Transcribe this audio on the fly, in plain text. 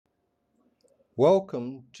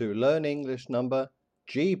Welcome to Learn English number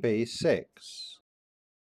GB6.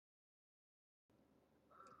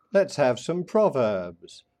 Let's have some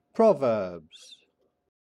proverbs. Proverbs.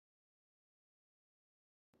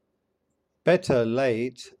 Better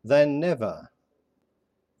late than never.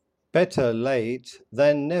 Better late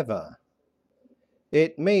than never.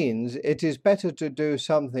 It means it is better to do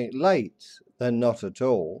something late than not at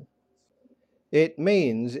all. It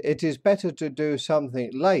means it is better to do something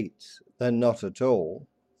late than not at all.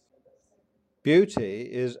 Beauty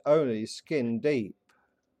is only skin deep.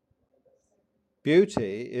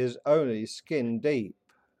 Beauty is only skin deep.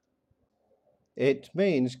 It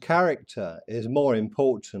means character is more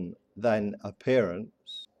important than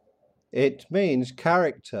appearance. It means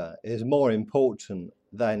character is more important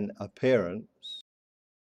than appearance.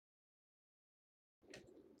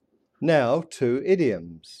 Now to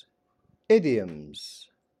idioms. Idioms.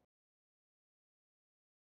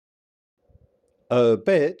 A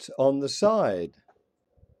bit on the side.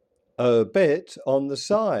 A bit on the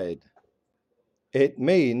side. It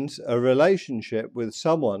means a relationship with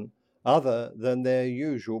someone other than their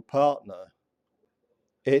usual partner.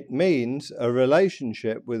 It means a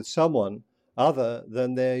relationship with someone other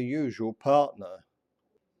than their usual partner.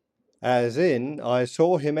 As in, I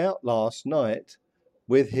saw him out last night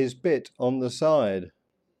with his bit on the side.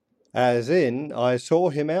 As in, I saw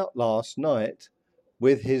him out last night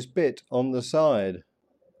with his bit on the side.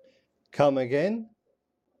 Come again?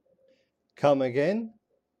 Come again?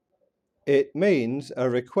 It means a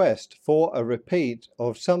request for a repeat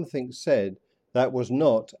of something said that was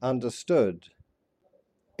not understood.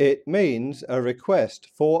 It means a request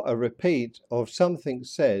for a repeat of something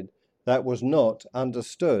said that was not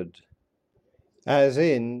understood. As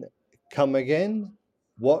in, come again?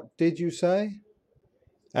 What did you say?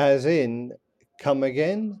 As in, come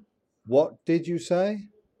again? What did you say?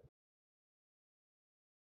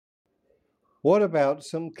 What about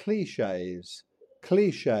some cliches?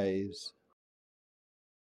 Cliches.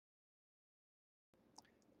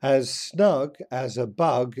 As snug as a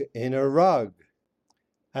bug in a rug.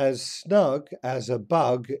 As snug as a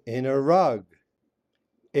bug in a rug.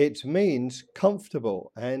 It means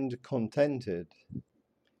comfortable and contented.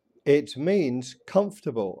 It means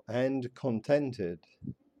comfortable and contented.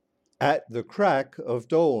 At the crack of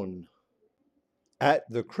dawn. At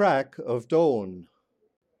the crack of dawn.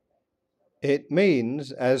 It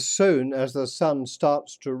means as soon as the sun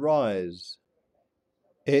starts to rise.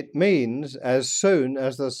 It means as soon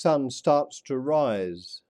as the sun starts to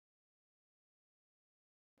rise.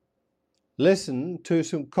 Listen to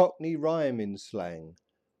some Cockney rhyming slang.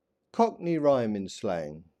 Cockney rhyming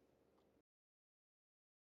slang.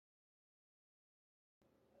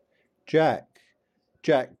 Jack,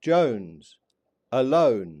 Jack Jones,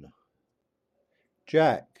 alone.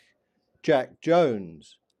 Jack, Jack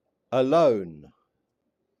Jones, alone.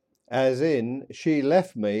 As in, she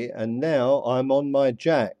left me and now I'm on my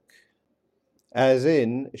Jack. As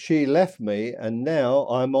in, she left me and now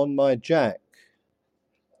I'm on my Jack.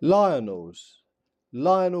 Lionels,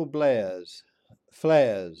 Lionel Blair's,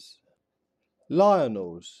 flares.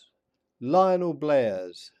 Lionels, Lionel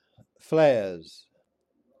Blair's, flares.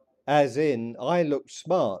 As in, I looked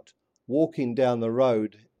smart walking down the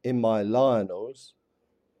road in my Lionels.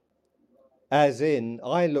 As in,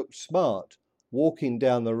 I looked smart walking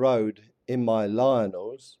down the road in my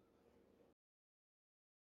Lionels.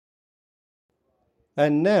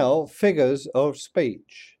 And now, figures of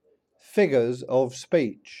speech. Figures of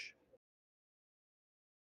speech.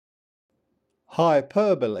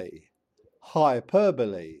 Hyperbole,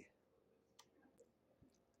 hyperbole.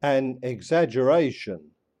 An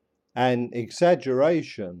exaggeration, an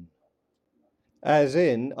exaggeration. As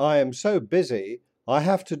in, I am so busy, I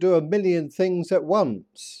have to do a million things at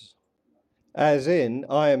once. As in,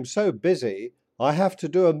 I am so busy, I have to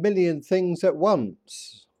do a million things at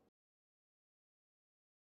once.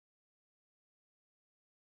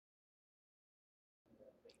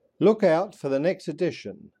 Look out for the next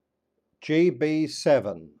edition,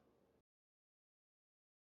 GB7.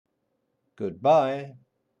 Goodbye.